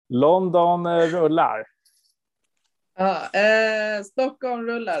London rullar. Ja, Stockholm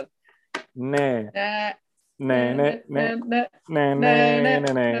rullar. Nej. Nej. Nej, nej, nej. Nej, Nej, nej, nej,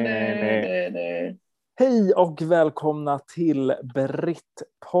 nej, nej, nej, nej, nej. nej. Hej och välkomna till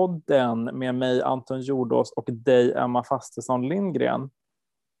Britt-podden med mig Anton Jordås och dig Emma Fastesson Lindgren.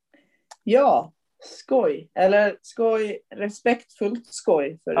 Ja, skoj. Eller skoj, respektfullt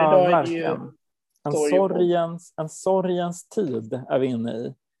skoj. För Ja, idag är det verkligen. ju En sorgens tid är vi inne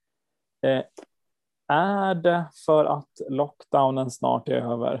i. Är det för att lockdownen snart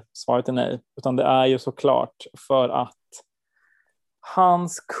är över? Svaret är nej. Utan det är ju såklart för att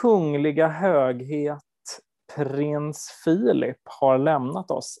hans kungliga höghet prins Philip har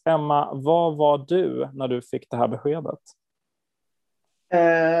lämnat oss. Emma, vad var du när du fick det här beskedet?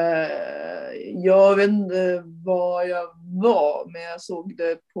 Jag vet inte vad jag var, men jag såg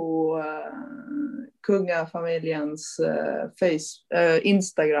det på kungafamiljens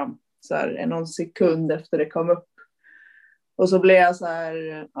Instagram så här, någon sekund efter det kom upp. Och så blev jag så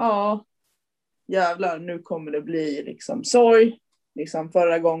här, ja, jävlar, nu kommer det bli liksom sorg. Liksom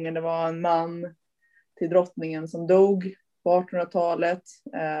förra gången det var en man till drottningen som dog på 1800-talet.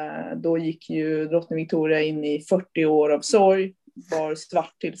 Då gick ju drottning Victoria in i 40 år av sorg. Var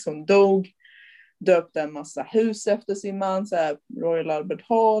svart till som dog. Döpte en massa hus efter sin man. Så här, Royal Albert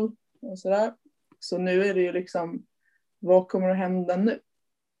Hall och sådär. Så nu är det ju liksom, vad kommer att hända nu?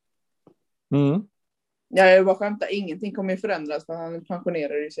 Jag bara skämtar, ingenting kommer ju förändras. För han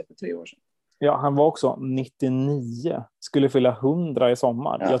pensionerade sig för 3 år sedan. Ja, han var också 99. Skulle fylla 100 i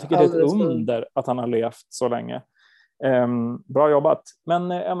sommar. Ja, jag tycker det är ett under att han har levt så länge. Bra jobbat.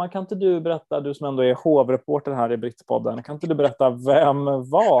 Men Emma, kan inte du berätta, du som ändå är hovreporter här i Britt-podden, kan inte du berätta vem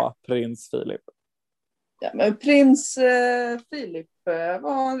var prins Philip? Ja, men prins Philip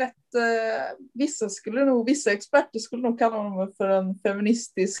var en rätt, vissa experter skulle nog kalla honom för en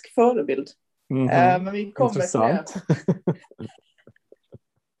feministisk förebild. Men vi kommer intressant. till det.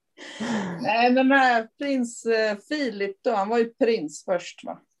 Nej, den här prins Philip då, han var ju prins först,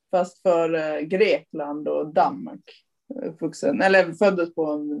 va? Fast för Grekland och Danmark. Föddes på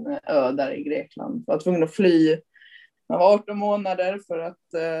en ö där i Grekland. Var tvungen att fly. Han var 18 månader för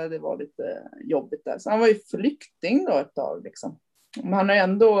att det var lite jobbigt där. Så han var ju flykting då ett tag liksom. Men han har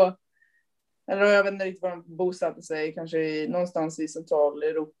ändå, eller jag vet inte riktigt var han bosatte sig, kanske någonstans i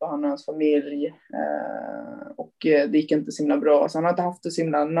Centraleuropa, han och hans familj. Och det gick inte så himla bra. Så han har inte haft det så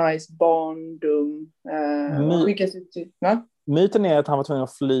himla nice barndom. Han skickas ut till, va? Myten är att han var tvungen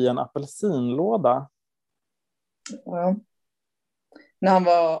att fly en apelsinlåda. Ja. När han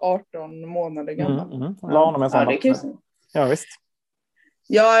var 18 månader gammal. La honom en sån ja, visst.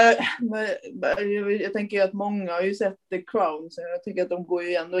 Ja, jag tänker ju att många har ju sett The Crown, så jag tycker att de går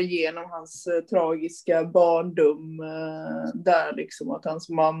ju ändå igenom hans tragiska barndom där liksom, att hans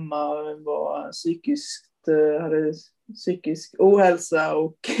mamma var hade psykisk ohälsa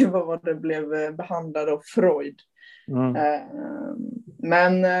och vad var det, blev behandlad av Freud.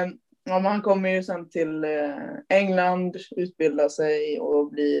 Men han kommer ju sen till England, utbildar sig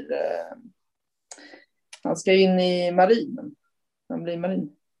och blir han ska in i marinen. Han blir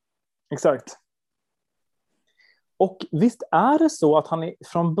marin. Exakt. Och visst är det så att han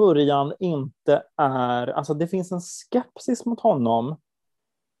från början inte är, alltså det finns en skepsis mot honom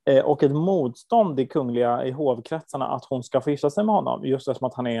och ett motstånd i hovkretsarna att hon ska få gifta sig med honom, just eftersom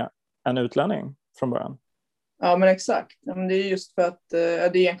att han är en utlänning från början. Ja, men exakt. Men det är just för att det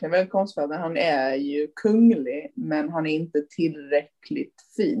är egentligen väldigt konstigt att han är ju kunglig, men han är inte tillräckligt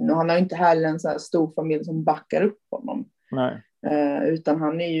fin. Och han har inte heller en så här stor familj som backar upp honom. Nej. Utan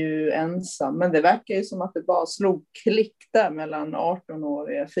han är ju ensam. Men det verkar ju som att det bara slog klick där mellan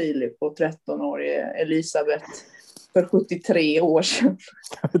 18-åriga Philip och 13-åriga Elisabeth för 73 år sedan.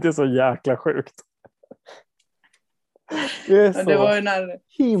 Det är så jäkla sjukt. Det är så det var ju när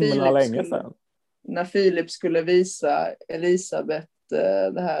himla länge sedan. När Philip skulle visa Elisabeth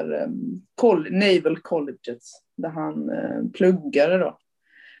det här Naval Colleget där han pluggade då.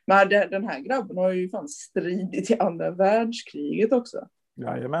 Men den här grabben har ju fan stridit i andra världskriget också.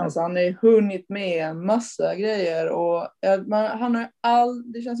 Jajamän. Alltså han har hunnit med en massa grejer och han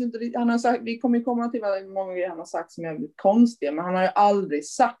har det känns inte, han har sagt, vi kommer ju komma till vad många grejer han har sagt som är väldigt konstiga, men han har ju aldrig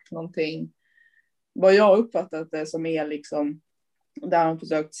sagt någonting vad jag uppfattat det som är liksom där han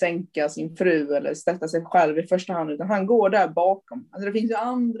försökt sänka sin fru eller sätta sig själv i första hand, utan han går där bakom. Alltså det finns ju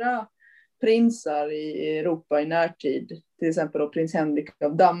andra prinsar i Europa i närtid, till exempel då prins Henrik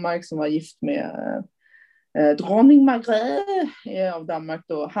av Danmark som var gift med dronning Margrethe av Danmark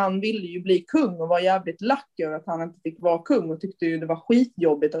då. Han ville ju bli kung och var jävligt lack över att han inte fick vara kung och tyckte ju det var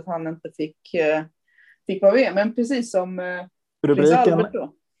skitjobbigt att han inte fick vara med. Men precis som prins Albert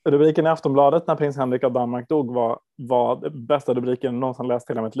då. Rubriken i Aftonbladet när prins Henrik av Danmark dog var den bästa rubriken någonsin läst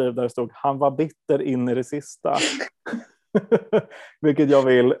hela mitt liv. Där det stod: han var bitter in i det sista. Vilket jag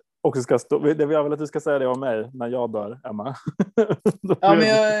vill också ska stå. Jag vill att du ska säga det om mig när jag dör, Emma. Ja, men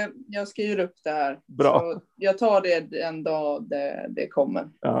jag skriver upp det här. Bra. Så jag tar det en dag det kommer.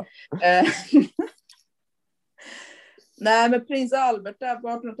 Ja. Nej, men prins Albert där på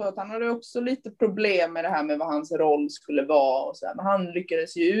 1800-talet, han hade också lite problem med det här med vad hans roll skulle vara. Och så här. Men han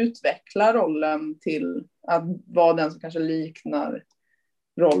lyckades ju utveckla rollen till att vara den som kanske liknar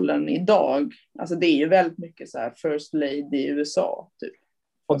rollen idag. Alltså det är ju väldigt mycket så här First Lady i USA. Typ.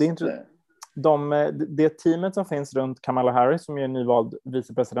 Och det är inte... det teamet som finns runt Kamala Harris, som är nyvald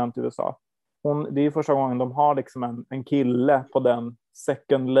vicepresident i USA, det är ju första gången de har liksom en kille på den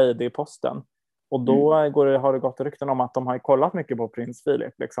second lady-posten. Och då har det gått rykten om att de har kollat mycket på prins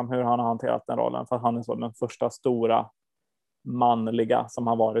Philip, liksom, hur han har hanterat den rollen, för att han är så den första stora manliga som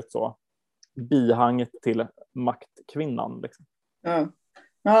har varit så bihanget till maktkvinnan. Liksom. Ja.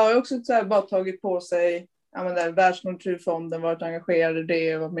 Han har också så här bara tagit på sig Världsnaturfonden, varit engagerad i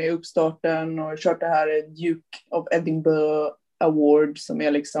det, varit med i uppstarten och kört det här Duke of Edinburgh Award som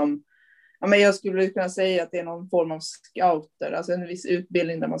är liksom, jag skulle kunna säga att det är någon form av scouter, alltså en viss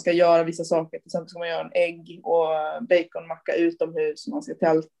utbildning där man ska göra vissa saker. Till exempel ska man göra en ägg och baconmacka utomhus, man ska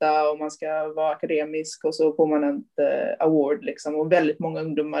tälta och man ska vara akademisk och så får man ett award liksom. Och väldigt många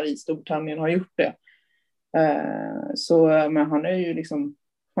ungdomar i Storbritannien har gjort det. Men han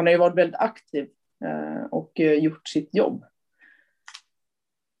har ju varit väldigt aktiv och gjort sitt jobb.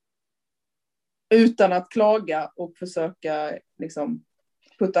 Utan att klaga och försöka liksom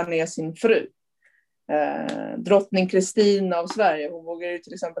putta ner sin fru. Drottning Kristina av Sverige, hon vågar ju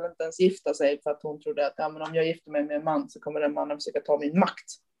till exempel inte ens gifta sig för att hon trodde att om jag gifter mig med en man så kommer den mannen försöka ta min makt.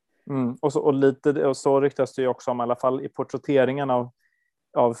 Och så ryktas det ju också om, i alla fall i porträtteringen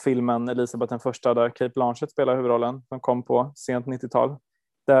av filmen Elisabeth den första, där Cate Blanchett spelar huvudrollen, som kom på sent 90-tal.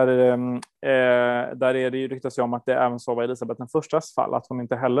 Där är det ju ryktas ju om att det även så var Elisabeth den förstas fall, att hon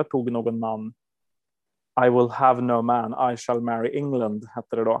inte heller tog någon man. I will have no man, I shall marry England,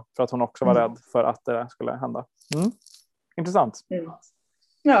 hette det då. För att hon också var rädd för att det skulle hända. Intressant. Ja.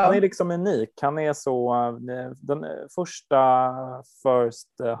 Han är liksom unik. Han är så den första first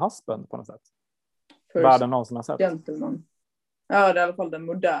husband på något sätt. Världen någonsin har sett. Gentleman. Ja, det är i alla fall den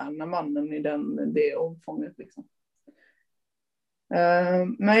moderna mannen i det omfånget. Liksom.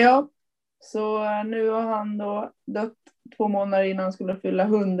 Men ja, så nu har han då dött 2 månader innan han skulle fylla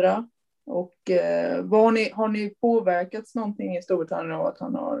 100. Och har ni påverkats någonting i Storbritannien av att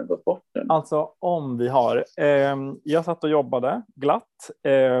han har gått bort? Alltså om vi har. Jag satt och jobbade glatt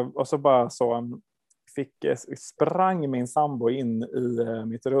och så bara så sprang min sambo in i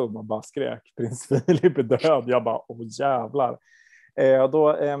mitt rum och bara skrek: prins Philip är död. Jag bara, åh jävlar.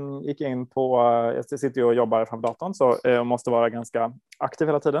 Då gick jag in på, jag sitter ju och jobbar framför datorn så måste vara ganska aktiv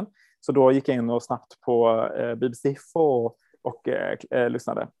hela tiden. Så då gick jag in och snabbt på BBC Info och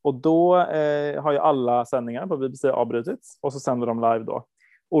lyssnade. Och då har ju alla sändningar på BBC avbrutits och så sänder de live då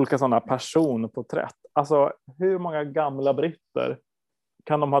olika sådana personporträtt. Alltså hur många gamla britter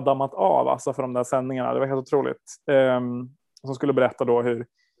kan de ha dammat av alltså för de där sändningarna? Det var helt otroligt. Som skulle berätta då hur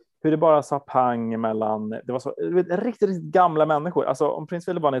det bara sa pang mellan, det var så riktigt gamla människor. Alltså om prins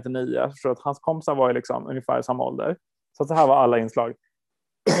Philip var 99, jag förstår att hans kompisar var ju liksom ungefär samma ålder. Så här var alla inslag.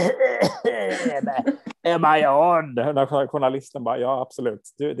 Am I on? När journalisten bara, ja absolut,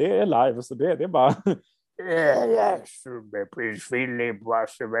 det är live, så det är bara yes, Prince Philip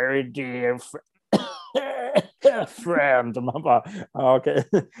was a very dear friend. Och man bara, okej.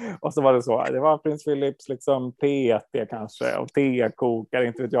 Och så var det så, det var prins Philips liksom PT kanske och tekokare,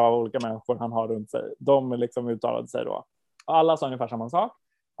 inte vet jag, olika människor han har runt sig. De liksom uttalade sig då. Alla sa ungefär samma sak,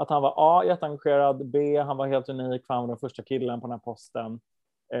 att han var A, jätteengagerad, B, han var helt unik för han var den första killen på den här posten.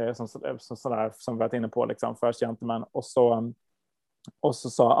 Som vi varit inne på liksom, first gentleman, och så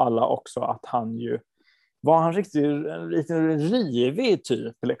sa alla också att han ju var han riktigt lite rivig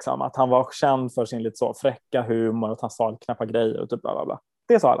typ liksom, att han var känd för sin lite så fräcka humor och att han sa knäppa grejer och typ bla bla bla.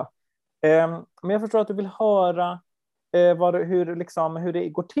 Det sa alla. Men jag förstår att du vill höra hur det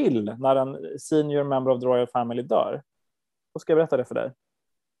går till när en senior member of the royal family dör. Då ska jag berätta det för dig.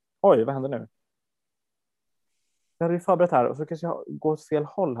 Oj, vad händer nu? Jag hade ju förberett här och så kanske jag går åt fel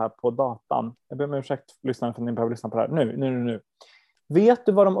håll här på datan. Jag ber om ursäkt lyssnarna för att ni behöver lyssna på det här. Nu. Vet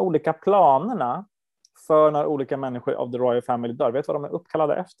du vad de olika planerna för när olika människor av the royal family dör? Vet du vad de är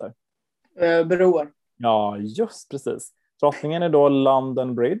uppkallade efter? Broar. Ja, just precis. Drottningen är då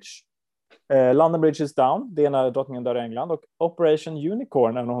London Bridge. London Bridge is down. Det är när drottningen dör i England. Och Operation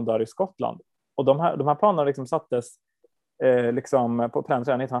Unicorn är när hon dör i Skottland. Och de här planerna liksom sattes liksom på pränt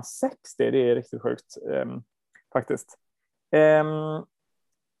redan 1960. Det är riktigt sjukt faktiskt.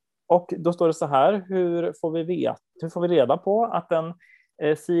 Och då står det så här, hur får vi reda på att en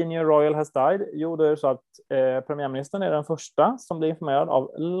senior royal has died? Jo, det är så att premiärministern är den första som blir informerad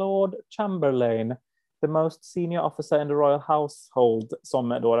av Lord Chamberlain, the most senior officer in the royal household, som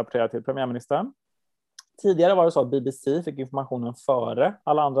då rapporterar till premiärministern. Tidigare var det så att BBC fick informationen före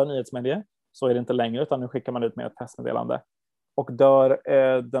alla andra nyhetsmedier. Så är det inte längre, utan nu skickar man ut med ett pressmeddelande. Och dör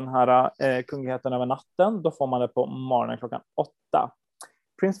den här kungligheten över natten, då får man det på morgonen klockan 8.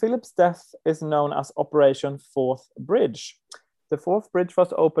 Prince Philip's death is known as Operation Fourth Bridge. The fourth bridge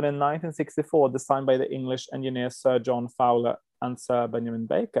was opened in 1964, designed by the English engineers Sir John Fowler and Sir Benjamin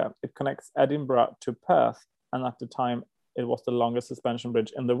Baker. It connects Edinburgh to Perth, and at the time it was the longest suspension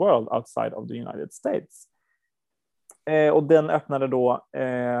bridge in the world outside of the United States. Och den öppnade då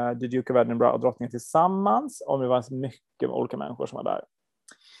The Duke of Edinburgh och drottningen tillsammans, och det var mycket olika människor som var där.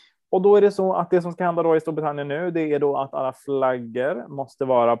 Och då är det så att det som ska hända då i Storbritannien nu, det är då att alla flaggor måste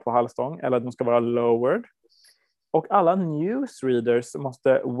vara på halvstång, eller de ska vara lowered. Och alla newsreaders måste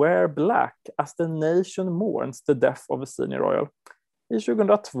wear black as the nation mourns the death of a senior royal. I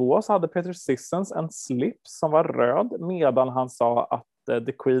 2002 så hade Peter Sissons en slips som var röd, medan han sa att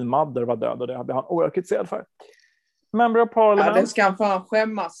the Queen Mother var död, och det hade han oerhört kritiserad för. Member of Parliament. Ja, det ska han fan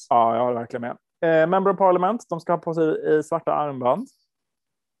skämmas. Ja, jag håller verkligen med. Member of Parliament, de ska ha på sig svarta armband.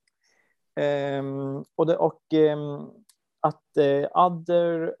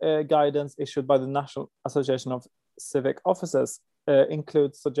 Other guidance issued by the National Association of Civic Officers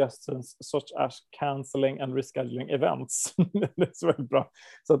includes suggestions such as cancelling and rescheduling events. Det är så väldigt bra.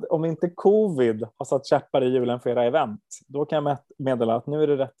 Så att om inte covid har satt käppar i hjulen för era event, då kan jag meddela att nu är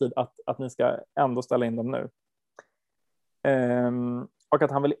det rätt tid att ni ska ändå ställa in dem nu. Och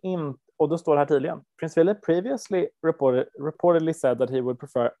att han vill inte, och då står det här tydligen, Prince Philip previously reportedly said that he would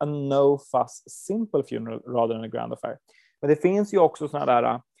prefer a no-fuss simple funeral rather than a grand affair. Men det finns ju också såna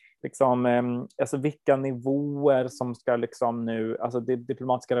där liksom, alltså vilka nivåer som ska liksom nu, alltså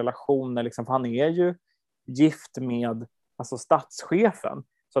diplomatiska relationer liksom, för han är ju gift med alltså statschefen.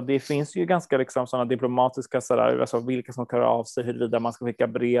 Så det finns ju ganska liksom sådana diplomatiska sådär, alltså vilka som kan av sig, huruvida man ska skicka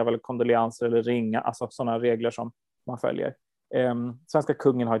brev eller kondolenser eller ringa, alltså sådana regler som man följer. Svenska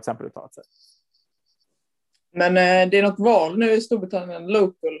kungen har till exempel uttalat sig. Men det är något val nu i Storbritannien,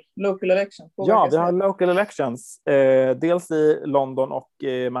 local elections. Ja, vi har local elections. Dels i London och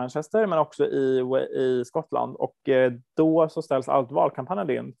Manchester, men också i Skottland. Och då så ställs allt valkampanjen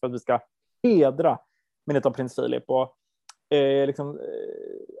in för att vi ska hedra minnet av prins Philip. Och liksom,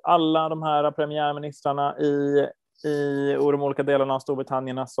 alla de här premiärministrarna i de olika delarna av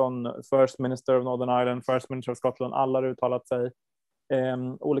Storbritannien, som First Minister of Northern Ireland, First Minister of Scotland, alla har uttalat sig.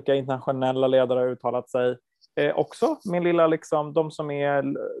 Olika internationella ledare har uttalat sig. Också min lilla, liksom, de som är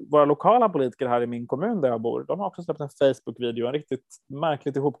våra lokala politiker här i min kommun där jag bor, de har också släppt en Facebook-video, en riktigt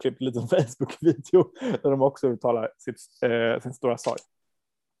märkligt ihopklippt liten Facebook-video där de också uttalar sin stora sorg.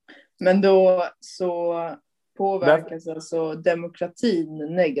 Men då så påverkas alltså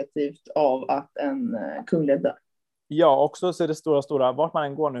demokratin negativt av att en kunglig dör. Ja, också så är det stora, vart man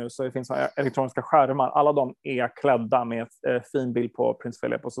än går nu så finns elektroniska skärmar. Alla de är klädda med fin bild på prins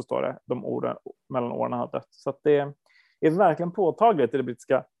Philip, och så står det de orden mellan åren han har dött. Så att det är verkligen påtagligt i det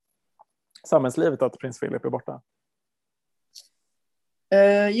brittiska samhällslivet att prins Philip är borta.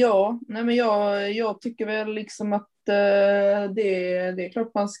 Jag tycker väl liksom att det är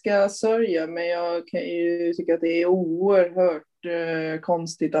klart man ska sörja, men jag kan ju tycka att det är oerhört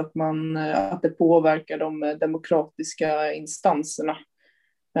konstigt att det påverkar de demokratiska instanserna.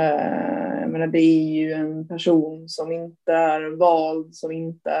 Men det är ju en person som inte är vald, som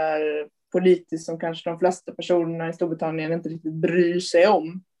inte är politisk, som kanske de flesta personerna i Storbritannien inte riktigt bryr sig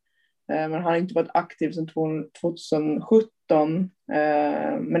om. Men han har inte varit aktiv sedan 2017.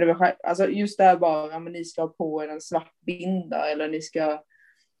 Men det var alltså just det här bara, men ni ska ha på er en svart binda, eller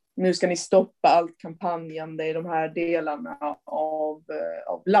nu ska ni stoppa allt kampanjande i de här delarna av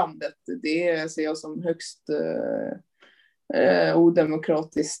landet. Det ser jag som högst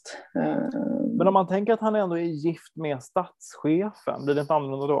odemokratiskt. Men om man tänker att han ändå är gift med statschefen, blir det inte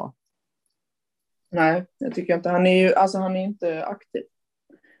annorlunda då? Nej, jag tycker inte. Han är inte aktiv.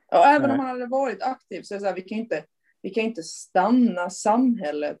 Ja, även om han hade varit aktiv så är det så här, vi kan inte stanna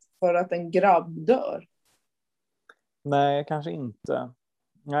samhället för att en grabb dör. Nej, kanske inte.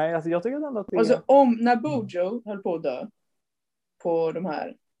 Nej, alltså jag tycker ändå att det alltså, när Bojo höll på att dö på de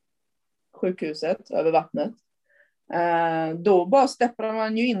här sjukhuset över vattnet, då bara steppade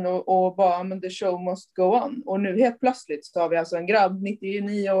man ju in och bara, men the show must go on. Och nu helt plötsligt så har vi alltså en grabb,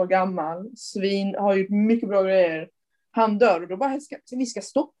 99 år gammal, har gjort mycket bra grejer, han dör och då bara, vi ska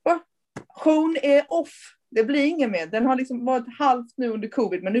stoppa. Showen är off. Det blir ingen mer. Den har liksom varit halvt nu under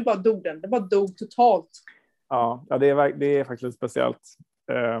covid, men nu bara dog den. Det bara dog totalt. Ja, det är faktiskt lite speciellt.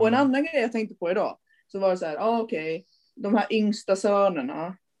 Och en annan grej jag tänkte på idag, så var det så här, okej, de här yngsta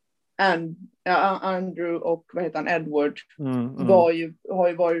sönerna, Andrew och vad heter han, Edward, har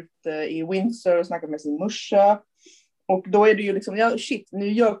ju varit i Windsor och snackat med sin morsa. Och då är det ju liksom, nu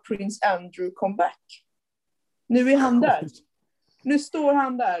gör Prince Andrew comeback. Nu är han där. Nu står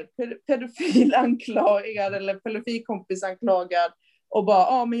han där, pedofilanklagad eller pedofilkompisanklagad och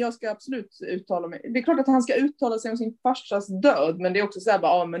bara, men jag ska absolut uttala mig. Det är klart att han ska uttala sig om sin farsas död, men det är också så här,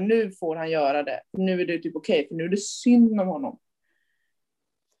 bara, men nu får han göra det. Nu är det typ okej, för nu är det synd om honom.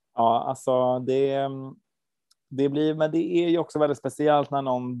 Ja, alltså det blir, men det är ju också väldigt speciellt när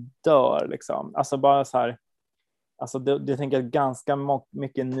någon dör liksom. Alltså bara så här, alltså det tänker jag ganska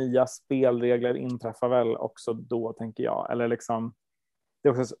mycket nya spelregler inträffar väl också då, tänker jag. Eller liksom, det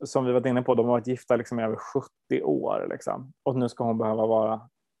är också som vi var inne på, de har varit gifta liksom i över 70 år liksom. Och nu ska hon behöva vara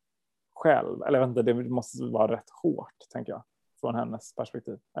själv. Eller jag vet inte, det måste vara rätt hårt, tänker jag, från hennes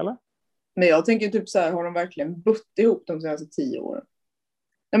perspektiv. Eller? Men jag tänker typ så här, har de verkligen butt ihop de senaste 10 åren?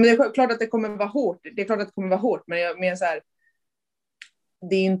 Nej, men det är klart att det kommer vara hårt. Det är klart att det kommer vara hårt, men jag menar så här,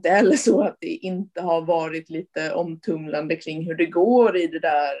 det är inte heller så att det inte har varit lite omtumlande kring hur det går i det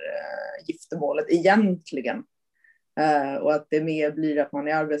där giftermålet egentligen. Och att det mer blir att man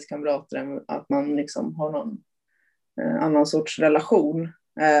är arbetskamrater än att man liksom har någon annan sorts relation.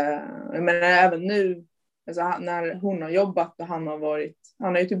 Jag menar även nu, alltså, när hon har jobbat och han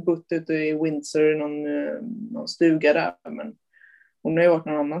har ju typ bott ute i Windsor i någon stuga där, men hon har ju varit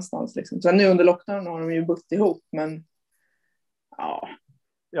någon annanstans liksom. Så nu under lockdown har de ju bott ihop, men ja,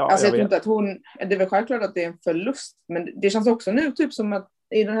 alltså jag tror inte att det är väl självklart att det är en förlust, men det känns också nu typ som att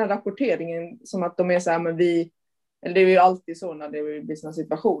i den här rapporteringen som att de är så här, men eller det är ju alltid så när det blir såna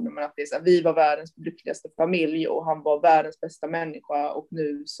situationer, men att det är så här, vi var världens lyckligaste familj och han var världens bästa människa och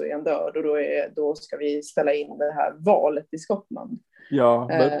nu så är han död och då ska vi ställa in det här valet i Skottland. Ja,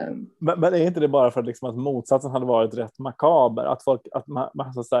 men är inte det bara för liksom att motsatsen hade varit rätt makaber?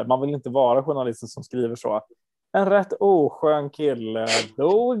 Att man vill inte vara journalisten som skriver så. En rätt oskön kille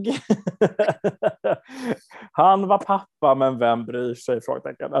dog. Han var pappa, men vem bryr sig?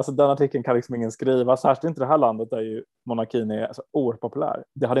 Frågetecken. Alltså den artikeln kan liksom ingen skriva. Särskilt inte det här landet där ju monarkin är alltså, oerhört populär.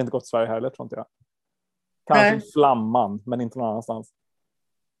 Det hade inte gått i Sverige heller, tror inte jag. Kanske Flamman, men inte någon annanstans.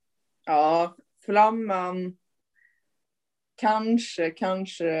 Ja, Flamman. Kanske,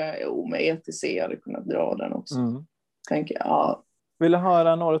 med ETC hade kunnat dra den också. Tänker jag. Ja. Vill du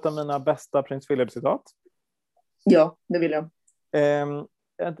höra några av mina bästa Prins Philip-citat? Ja, det vill jag.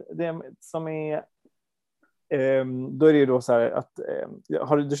 Det som är då är det ju då så här att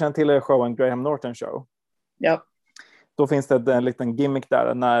har du känt till showen Graham Norton Show? Ja. Då finns det en liten gimmick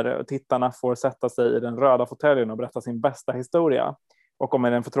där när tittarna får sätta sig i den röda fåtöljen och berätta sin bästa historia. Och om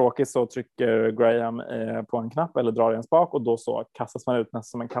den är för tråkig så trycker Graham på en knapp eller drar i en spak och då så kastas man ut nästan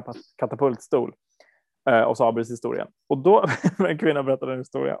som en katapultstol. Och så avbryts historien. Och då en kvinna berättade en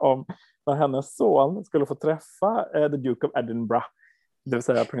historia om när hennes son skulle få träffa the Duke of Edinburgh, det vill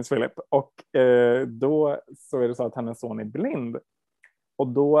säga prins Philip. Och då så är det så att hennes son är blind. Och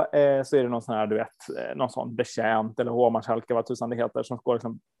då så är det någon sån här, du vet, någon sån betjänt eller hovmarskalk, vad tusan det heter, som går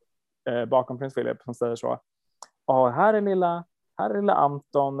liksom, bakom prins Philip som säger så: ja, här är lilla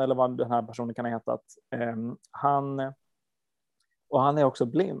Anton, eller vad den här personen kan ha hetat. Han är också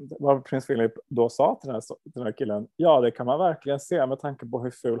blind. Vad prins Philip då sa till den här killen: ja, det kan man verkligen se med tanke på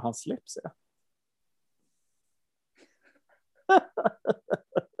hur ful hans slips är.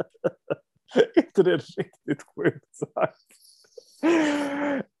 Inte det riktigt sjukt sagt?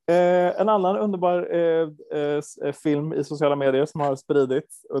 En annan underbar film i sociala medier som har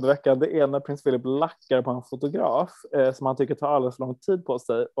spridits under veckan, det är när prins Philip lackar på en fotograf som han tycker tar alldeles för lång tid på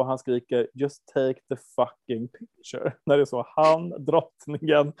sig, och han skriker just take the fucking picture, när det är så han,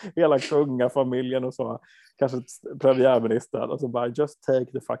 drottningen, hela kungafamiljen och så, kanske premiärministern, och så bara just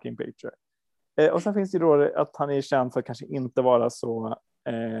take the fucking picture. Och sen finns det ju då att han är känd för att kanske inte vara så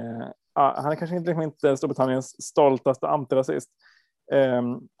han är kanske inte Storbritanniens stoltaste antirasist.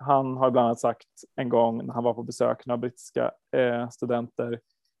 Han har bland annat sagt en gång när han var på besök några brittiska studenter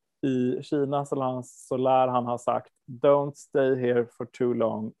i Kina, så lär han ha sagt: don't stay here for too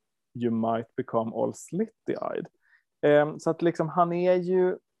long, you might become all slitty-eyed. Så att liksom han är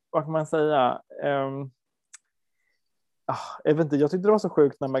ju, vad kan man säga, jag vet inte, jag tyckte det var så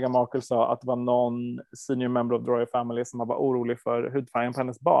sjukt när Meghan Markle sa att det var någon senior member of the royal family som var orolig för hudfärgen på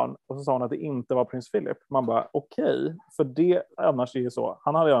hennes barn, och så sa hon att det inte var prins Philip. Man bara okej, för det annars är ju så.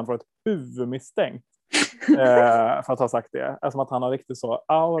 Han hade redan varit huvudmisstänkt För att ha sagt det. Som att han har riktigt så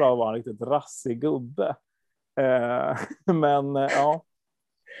aura av att vara en riktigt rassig gubbe. Men ja,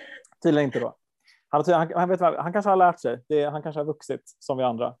 tydligen inte då. Han kanske har lärt sig. Han kanske har vuxit som vi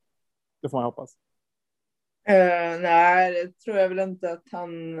andra. Det får man hoppas. Nej, det tror jag väl inte att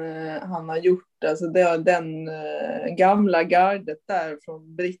han har gjort. Alltså den gamla gardet där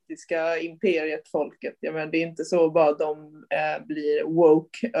från brittiska imperiet, folket. Jag menar, det är inte så bara de blir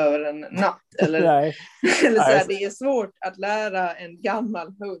woke över en natt. Eller, Nej. eller så här, det är svårt att lära en gammal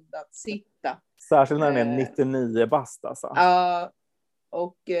hund att sitta. Särskilt när den är 99 bast alltså. Ja,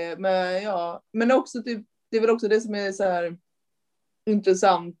 men också typ, det är väl också det som är så här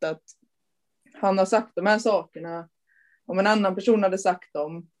intressant, att han har sagt de här sakerna. Om en annan person hade sagt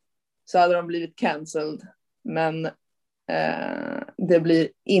dem så hade de blivit cancelled. Men det blir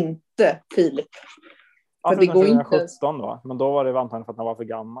inte Filip. Ja, för det går 2017 inte. Då. Men då var det antagligen för att han var för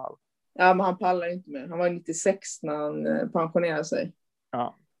gammal. Ja, men han pallar inte mer. Han var 96 när han pensionerade sig.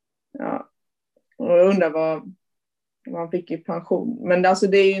 Ja. Och jag undrar vad han fick i pension. Men alltså,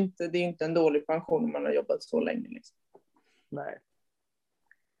 det är ju inte en dålig pension om man har jobbat så länge. Liksom. Nej.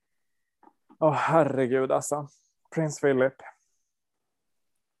 Herregud alltså. Prins Philip.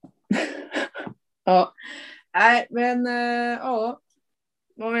 Ja. Nej, men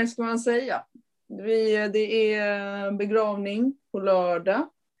vad mer ska man säga? Det är begravning på lördag.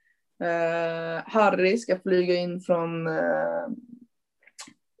 Harry ska flyga in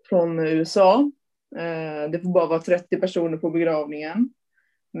från USA. Det får bara vara 30 personer på begravningen.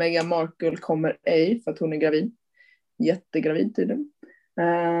 Meghan Markle kommer ej för att hon är gravid. Jättegravid tydligen.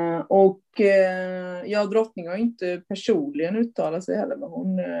 Drottningen har inte personligen uttalat sig heller,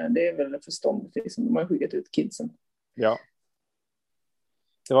 men det är väl förståndigt liksom. De har skickat ut kidsen. Ja.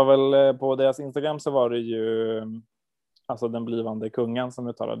 Det var väl på deras Instagram så var det ju alltså den blivande kungen som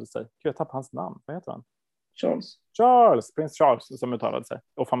uttalade sig. Jag tappade hans namn. Vad heter han? Prins Charles som uttalade sig.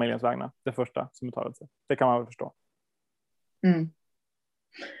 Och familjens vägnar. Det första som uttalade sig. Det kan man väl förstå. Mm.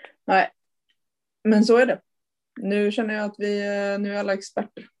 Nej. Men så är det. Nu känner jag att nu är alla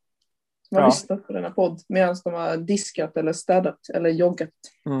experter som har lyssnat på denna podd medan de har diskat eller städat eller joggat.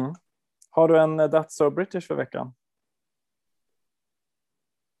 Mm. Har du en That's So British för veckan?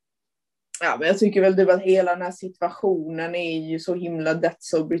 Ja, men jag tycker väl att hela den här situationen är ju så himla That's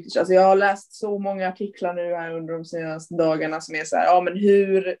So British. Alltså jag har läst så många artiklar nu här under de senaste dagarna som är så här, men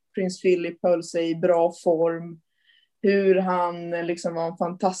hur prins Philip höll sig i bra form. Hur han liksom var en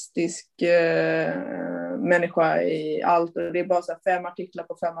fantastisk människa i allt. Och det är bara så här 5 artiklar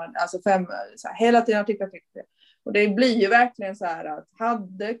på 5, alltså 5, så här, hela tiden artiklar. Och det blir ju verkligen så här att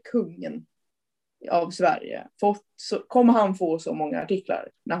hade kungen av Sverige kommer han få så många artiklar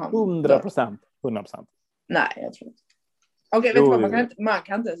när han 100%. Nej, jag tror inte. Okej, vet du vad? Man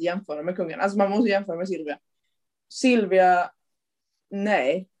kan inte ens jämföra med kungen. Alltså man måste jämföra med Silvia,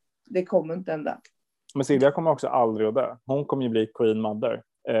 nej, det kommer inte ända. Men Silvia kommer också aldrig att dö. Hon kommer ju bli Queen Mother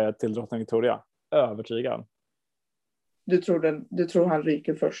till drottning Victoria. Övertygad. Du tror han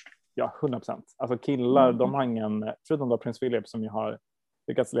ryker först? Ja, 100%. Alltså killar, de har ingen, förutom då prins Philip som ju har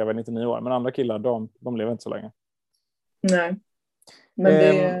lyckats leva i 99 år. Men andra killar, de lever inte så länge. Nej.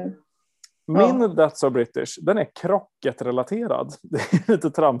 Men min That's So British, den är krocket-relaterad. Det är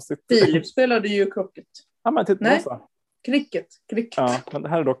lite tramsigt. Filip spelade ju krocket. Ja, men titta så. Cricket. Ja, men det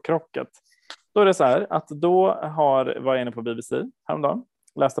här är då krocket. Då är det så här att då var jag inne på BBC häromdagen.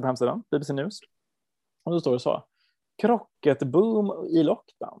 Läste på hemsidan, BBC News. Och då står det så. Krocketboom i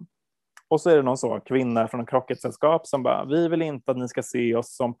lockdown. Och så är det någon så kvinna från en krocketsällskap som bara, vi vill inte att ni ska se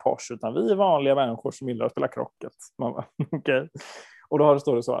oss som Porsche, utan vi är vanliga människor som gillar att spela krocket. Okej. Och då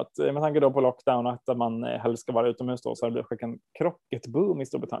står det så att med tanke då på lockdown att man helst ska vara utomhus då, så har det blivit en krocketboom i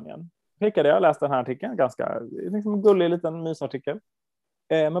Storbritannien. Jag läste den här artikeln, ganska liksom gullig liten mysartikel.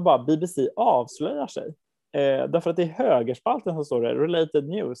 Men bara BBC avslöjar sig. Därför att i högerspalten så står det related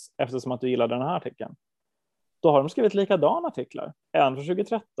news eftersom att du gillar den här artikeln. Då har de skrivit likadana artiklar. En från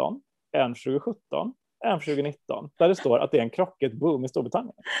 2013, en från 2017, en från 2019. Där det står att det är en krocketboom i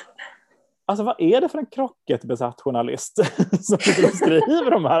Storbritannien. Alltså vad är det för en krocketbesatt journalist som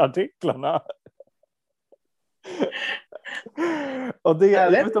skriver de här artiklarna? Och det,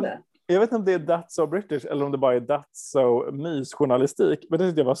 jag vet inte om det är That's So British eller om det bara är That's So mysjournalistik. Men det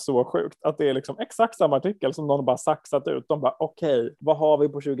tyckte jag var så sjukt. Att det är liksom exakt samma artikel som någon bara saxat ut. De bara, okej, vad har vi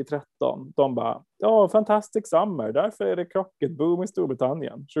på 2013? De bara, Fantastic Summer. Därför är det krocketboom i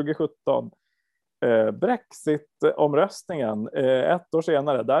Storbritannien. 2017. Brexit-omröstningen 1 år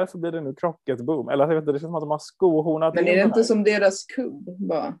senare. Därför blir det nu krocketboom. Eller jag vet inte, det känns som att de har skohornat. Men är det inte som deras kubb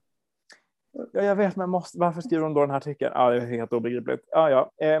bara? Ja, jag vet, men varför skriver hon då den här artikeln? Ja, det är helt obegripligt.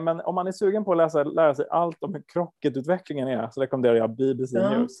 Ja. Men om man är sugen på att lära sig allt om hur krocketutvecklingen är, så rekommenderar jag BBC Ja.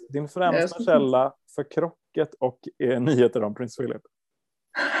 News. Din främsta källa för krocket och nyheter om prins Philip.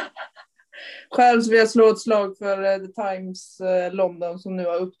 Själv så vill jag slå ett slag för The Times London, som nu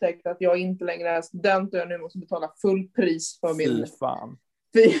har upptäckt att jag inte längre är student och jag nu måste betala fullpris för min... Fy fan.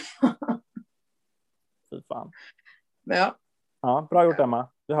 Fy fan. Men ja. Ja, bra gjort, Emma.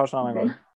 Vi hörs en annan gång.